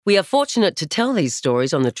We are fortunate to tell these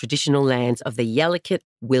stories on the traditional lands of the Yalukit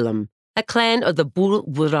Willam, a clan of the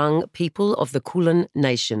Bulwurrung people of the Kulin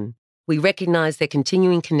Nation. We recognise their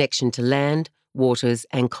continuing connection to land, waters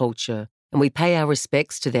and culture, and we pay our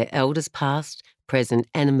respects to their elders past, present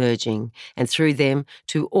and emerging, and through them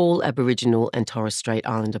to all Aboriginal and Torres Strait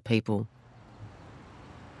Islander people.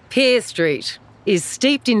 Pier Street is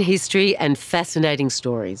steeped in history and fascinating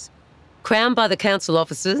stories. Crowned by the council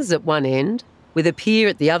offices at one end, with a pier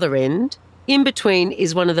at the other end, in between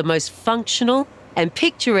is one of the most functional and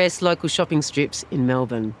picturesque local shopping strips in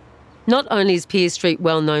Melbourne. Not only is Pier Street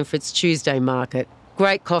well known for its Tuesday market,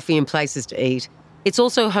 great coffee and places to eat, it's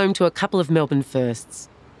also home to a couple of Melbourne firsts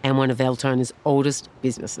and one of Altona's oldest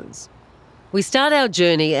businesses. We start our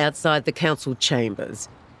journey outside the council chambers,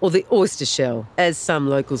 or the oyster shell, as some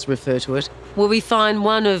locals refer to it, where we find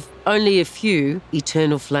one of only a few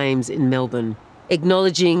eternal flames in Melbourne,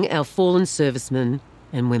 acknowledging our fallen servicemen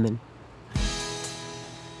and women.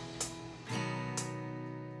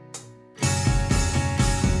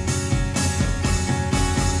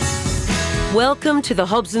 Welcome to the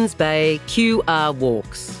Hobsons Bay QR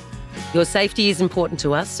Walks. Your safety is important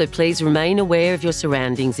to us, so please remain aware of your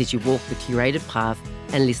surroundings as you walk the curated path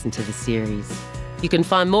and listen to the series. You can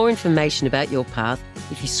find more information about your path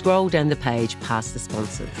if you scroll down the page past the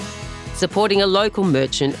sponsors. Supporting a local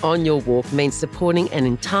merchant on your walk means supporting an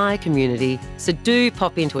entire community, so do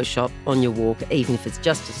pop into a shop on your walk, even if it's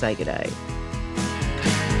just to say good day.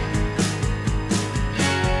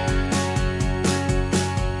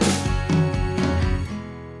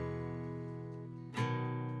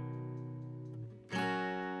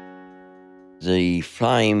 The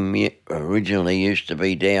flame originally used to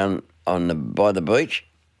be down by the beach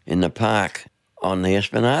in the park on the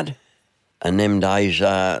Esplanade. And them days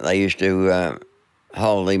they used to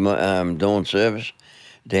hold the dawn service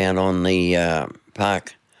down on the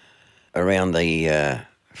park around the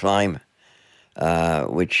flame,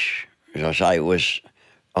 which, as I say, was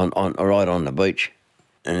right on the beach.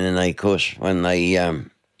 And then they, of course, when they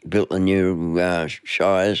built the new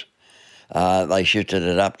shires, they shifted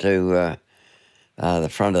it up to the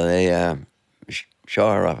front of the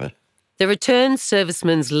shire office. The Returned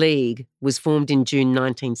Servicemen's League was formed in June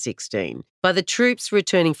 1916 by the troops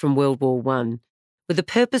returning from World War I, with the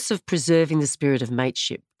purpose of preserving the spirit of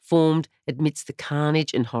mateship formed amidst the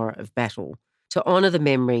carnage and horror of battle, to honour the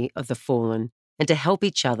memory of the fallen and to help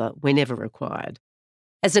each other whenever required.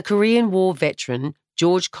 As a Korean War veteran,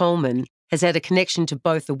 George Coleman has had a connection to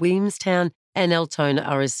both the Williamstown and Altona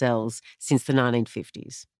RSLs since the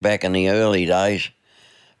 1950s. Back in the early days,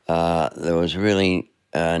 there was really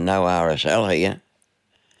no RSL here.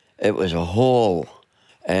 It was a hall,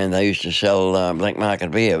 and they used to sell black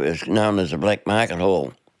market beer. It was known as the Black Market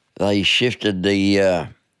Hall. They shifted the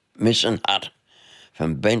Mission Hut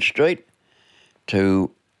from Bench Street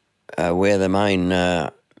to where the main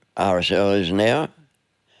RSL is now,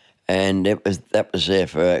 and that was there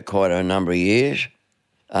for quite a number of years.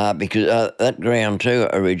 Because that ground too,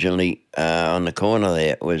 originally on the corner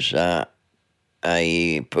there, was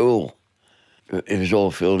a pool. It was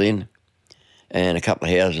all filled in, and a couple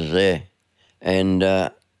of houses there. And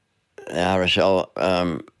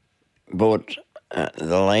RSL bought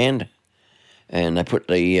the land, and they put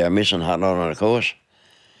the mission hut on it, of course,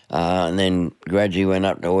 and then gradually went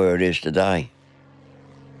up to where it is today.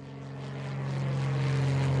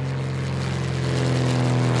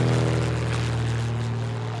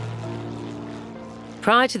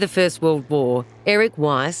 Prior to the First World War, Eric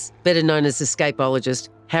Weiss, better known as escapologist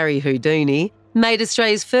Harry Houdini, made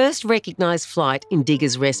Australia's first recognised flight in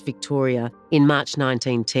Diggers Rest, Victoria, in March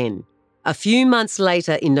 1910. A few months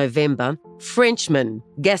later, in November, Frenchman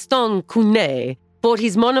Gaston Counet brought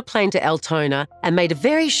his monoplane to Altona and made a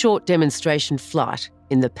very short demonstration flight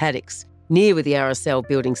in the paddocks, near where the RSL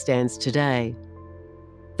building stands today.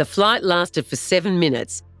 The flight lasted for 7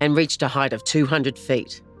 minutes and reached a height of 200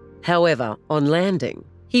 feet. However, on landing,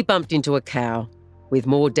 he bumped into a cow, with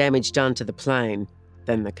more damage done to the plane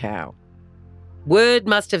than the cow. Word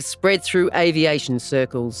must have spread through aviation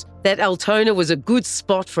circles that Altona was a good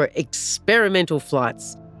spot for experimental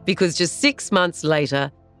flights, because just 6 months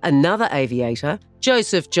later, another aviator,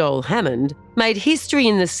 Joseph Joel Hammond, made history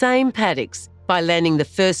in the same paddocks by landing the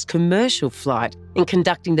first commercial flight and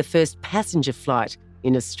conducting the first passenger flight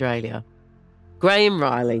in Australia. Graham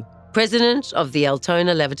Riley, President of the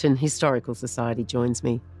Altona Laverton Historical Society, joins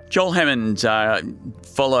me. Joel Hammond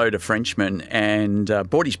followed a Frenchman and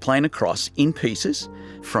brought his plane across in pieces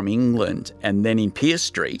from England, and then in Pier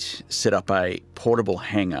Street set up a portable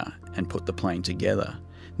hangar and put the plane together.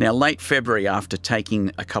 Now, late February, after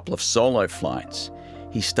taking a couple of solo flights,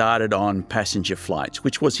 he started on passenger flights,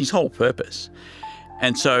 which was his whole purpose.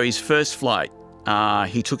 And so his first flight,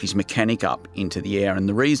 he took his mechanic up into the air. And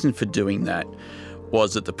the reason for doing that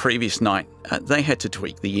was that the previous night they had to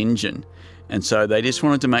tweak the engine. And so they just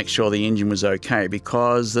wanted to make sure the engine was okay,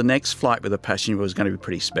 because the next flight with a passenger was going to be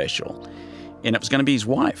pretty special. And it was going to be his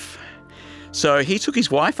wife. So he took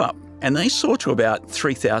his wife up, and they soared to about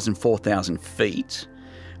 3,000, 4,000 feet,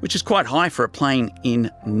 which is quite high for a plane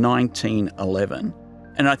in 1911.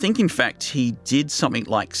 And I think, in fact, he did something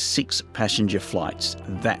like 6 passenger flights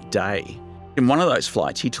that day. In one of those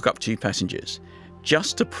flights, he took up 2 passengers,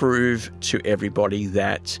 just to prove to everybody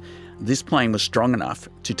that this plane was strong enough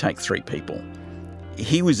to take 3 people.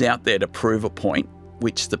 He was out there to prove a point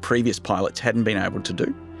which the previous pilots hadn't been able to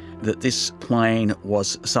do, that this plane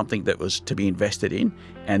was something that was to be invested in,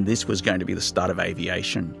 and this was going to be the start of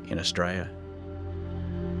aviation in Australia.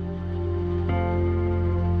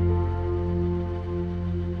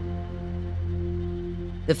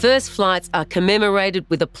 The first flights are commemorated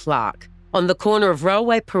with a plaque on the corner of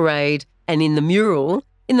Railway Parade and in the mural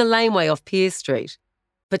in the laneway off Pier Street.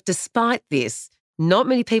 But despite this, not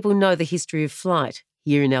many people know the history of flight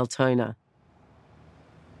here in Altona.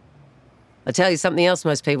 I'll tell you something else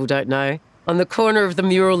most people don't know. On the corner of the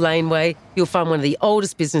mural laneway, you'll find one of the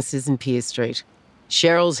oldest businesses in Pier Street,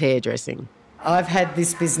 Cheryl's Hairdressing. I've had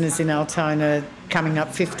this business in Altona coming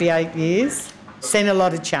up 58 years. Seen a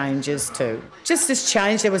lot of changes too. Just as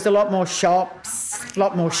changed, there was a lot more shops, a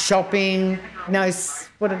lot more shopping.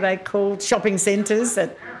 What are they called? Shopping centres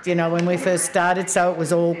when we first started. So it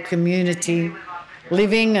was all community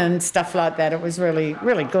living and stuff like that. It was really,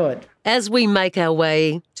 really good. As we make our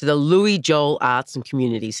way to the Louis Joel Arts and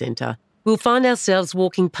Community Centre, we'll find ourselves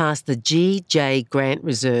walking past the G.J. Grant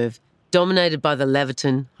Reserve, dominated by the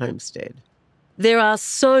Leverton homestead. There are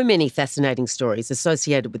so many fascinating stories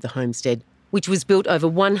associated with the homestead, which was built over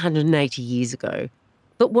 180 years ago.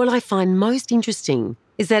 But what I find most interesting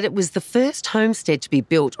is that it was the first homestead to be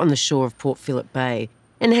built on the shore of Port Phillip Bay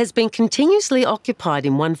and has been continuously occupied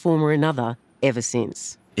in one form or another ever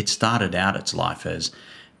since. It started out its life as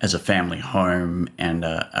a family home and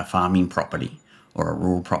a farming property, or a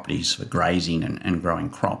rural properties for grazing and growing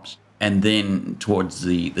crops. And then towards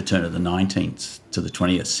the turn of the 19th to the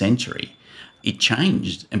 20th century, it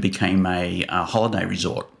changed and became a holiday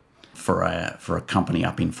resort for a company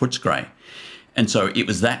up in Footscray. And so it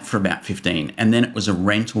was that for about 15. And then it was a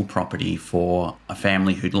rental property for a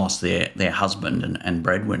family who'd lost their husband and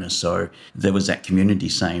breadwinner. So there was that community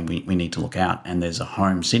saying, we need to look out, and there's a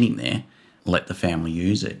home sitting there, let the family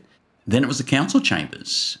use it. Then it was the council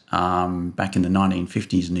chambers back in the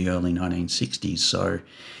 1950s and the early 1960s. So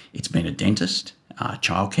it's been a dentist,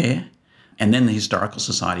 childcare, and then the historical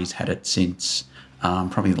societies had it since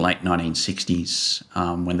probably the late 1960s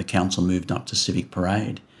when the council moved up to Civic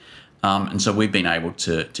Parade. And so we've been able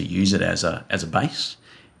to use it as a base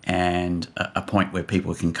and a point where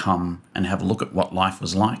people can come and have a look at what life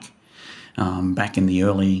was like back in the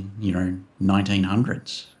early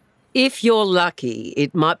 1900s. If you're lucky,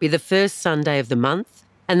 it might be the first Sunday of the month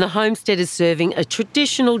and the homestead is serving a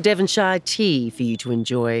traditional Devonshire tea for you to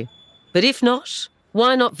enjoy. But if not,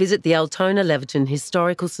 why not visit the Altona Leverton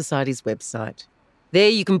Historical Society's website? There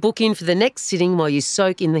you can book in for the next sitting while you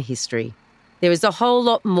soak in the history. There is a whole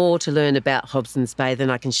lot more to learn about Hobsons Bay than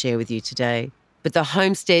I can share with you today, but the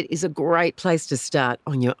homestead is a great place to start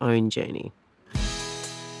on your own journey.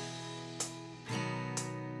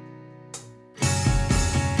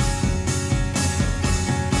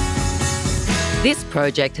 This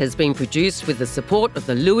project has been produced with the support of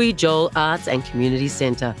the Louis Joel Arts and Community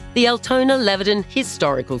Centre, the Altona Leverton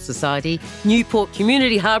Historical Society, Newport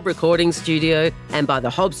Community Hub Recording Studio, and by the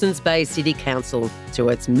Hobsons Bay City Council to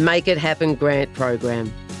its Make It Happen grant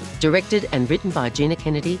program. Directed and written by Gina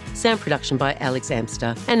Kennedy, sound production by Alex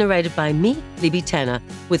Amster, and narrated by me, Libby Tanner,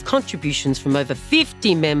 with contributions from over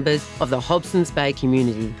 50 members of the Hobsons Bay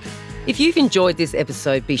community. If you've enjoyed this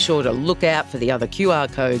episode, be sure to look out for the other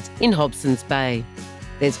QR codes in Hobsons Bay.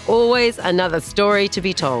 There's always another story to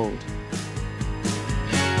be told.